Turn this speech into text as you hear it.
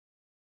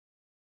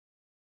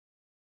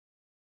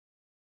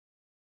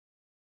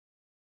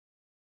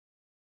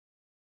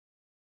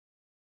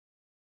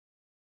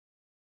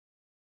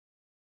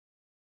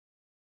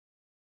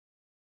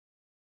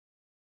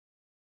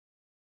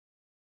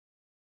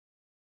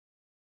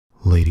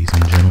Ladies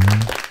and gentlemen,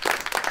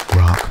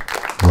 Roc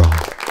Raw.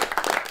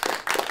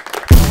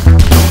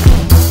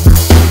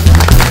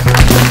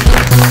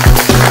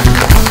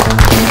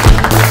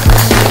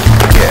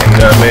 Yeah, you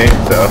know what I mean?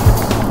 So,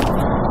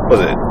 was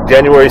it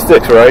January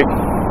 6th, right?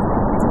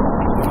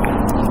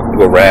 We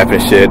go rap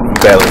and shit,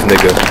 battle this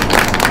nigga,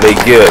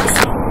 Gibbz.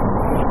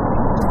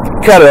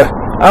 Kinda,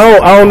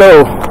 I don't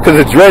know, cause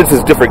the dreads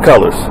is different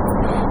colors.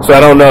 So I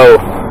don't know.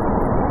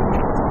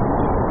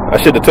 I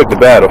should have took the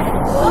battle.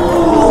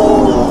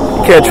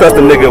 You can't trust a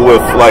nigga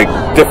with like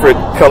different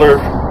color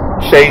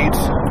shades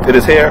in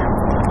his hair.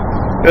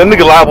 That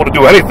nigga liable to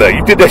do anything.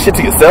 You did that shit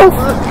to yourself?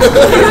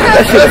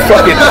 That shit is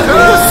fucking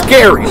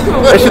scary.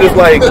 That shit is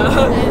like,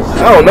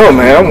 I don't know,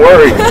 man. I'm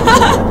worried.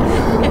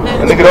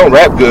 That nigga don't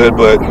rap good,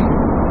 but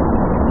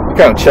he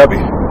kind of chubby.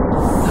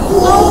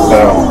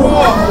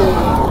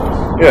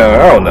 Yeah,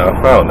 I don't know.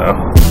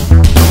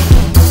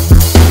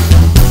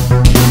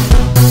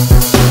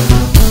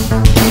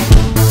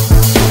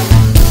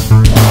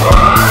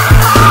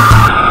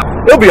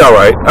 It'll be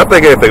alright. I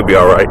think anything will be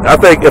alright. I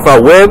think if I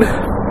win,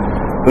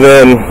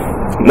 then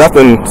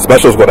nothing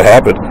special is going to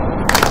happen.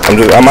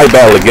 I might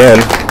battle again.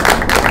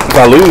 If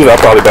I lose, I'll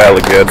probably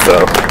battle again.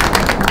 So,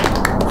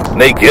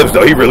 Gibbz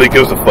though, he really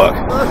gives a fuck.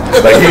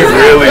 Like he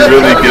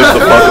really gives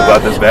a fuck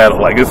about this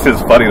battle. Like it's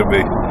just funny to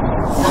me.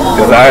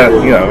 Cause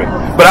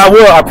but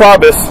I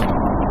promise,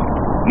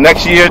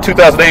 next year,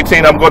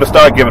 2018, I'm going to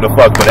start giving a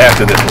fuck. But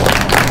after this one,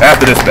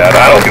 after this battle,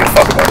 I don't give a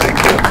fuck about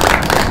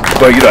Gibbz.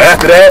 But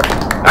after that,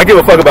 I give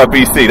a fuck about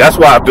BC. That's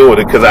why I'm doing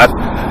it, because I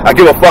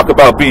give a fuck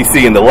about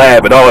BC in the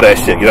lab and all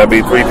that shit. You know what I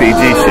mean? 3PG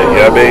shit. You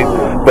know what I mean?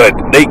 But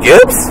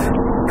Gibbz?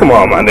 Come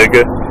on, my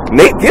nigga.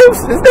 Gibbz?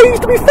 His name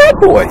used to be Fat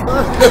Boy.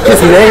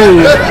 His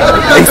name,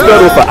 he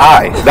spelled it with an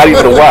I, not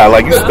even a Y.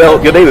 Like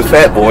your name is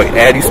Fat Boy,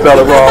 and you spell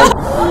it wrong.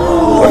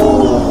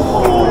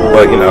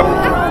 But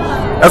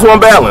that's what I'm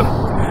battling.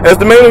 And it's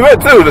the main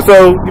event too.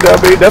 So you know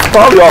what I mean? That's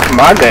probably off of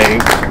my name.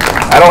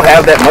 I don't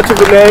have that much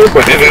of a name,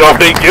 but is it off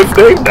Gibbz'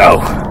 name?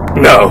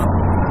 No.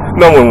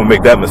 No one would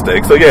make that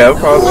mistake. So yeah,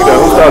 probably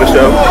we'll start the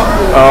show.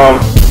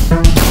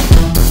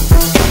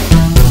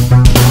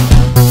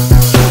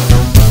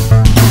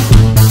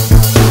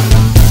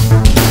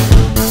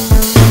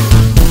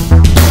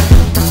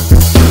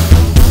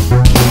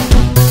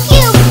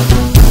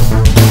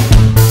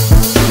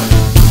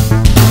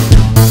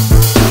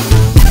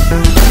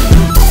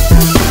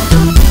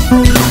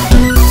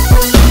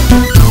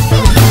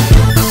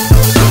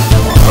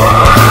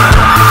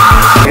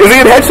 Is he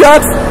in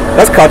headshots?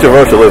 That's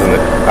controversial, isn't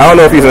it? I don't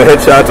know if he's in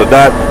headshots or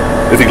not.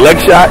 Is he leg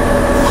shot?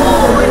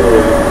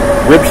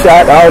 Rib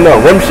shot? I don't know.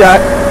 Rim shot?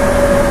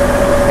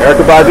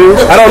 Erykah Badu?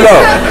 I don't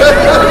know.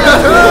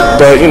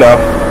 But,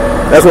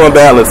 that's what I'm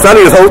battling.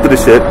 Sonny is hosting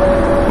this shit.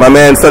 My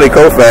man, Sonny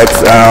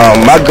Koufax.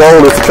 My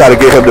goal is to try to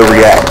get him to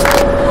react.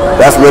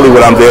 That's really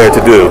what I'm there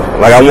to do.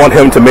 Like, I want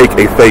him to make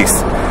a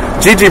face.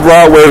 Gigi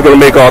Broadway is going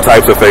to make all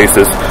types of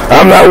faces.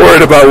 I'm not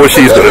worried about what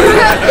she's going to do.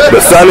 But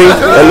Sonny,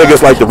 that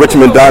nigga's like the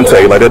Richmond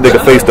Dante. Like, that nigga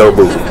face don't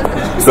move.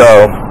 So,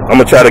 I'm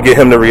going to try to get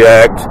him to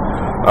react.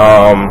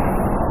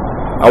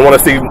 I want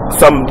to see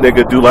some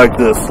nigga do like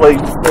the slave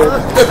spin.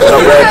 I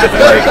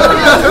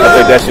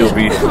think that shit would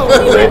be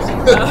great.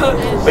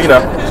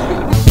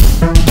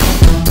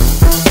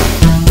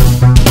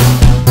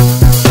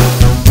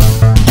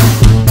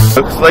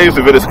 But, slaves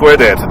invented square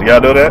dancing.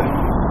 Y'all know that?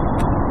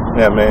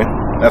 Yeah, man.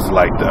 That's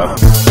light, though.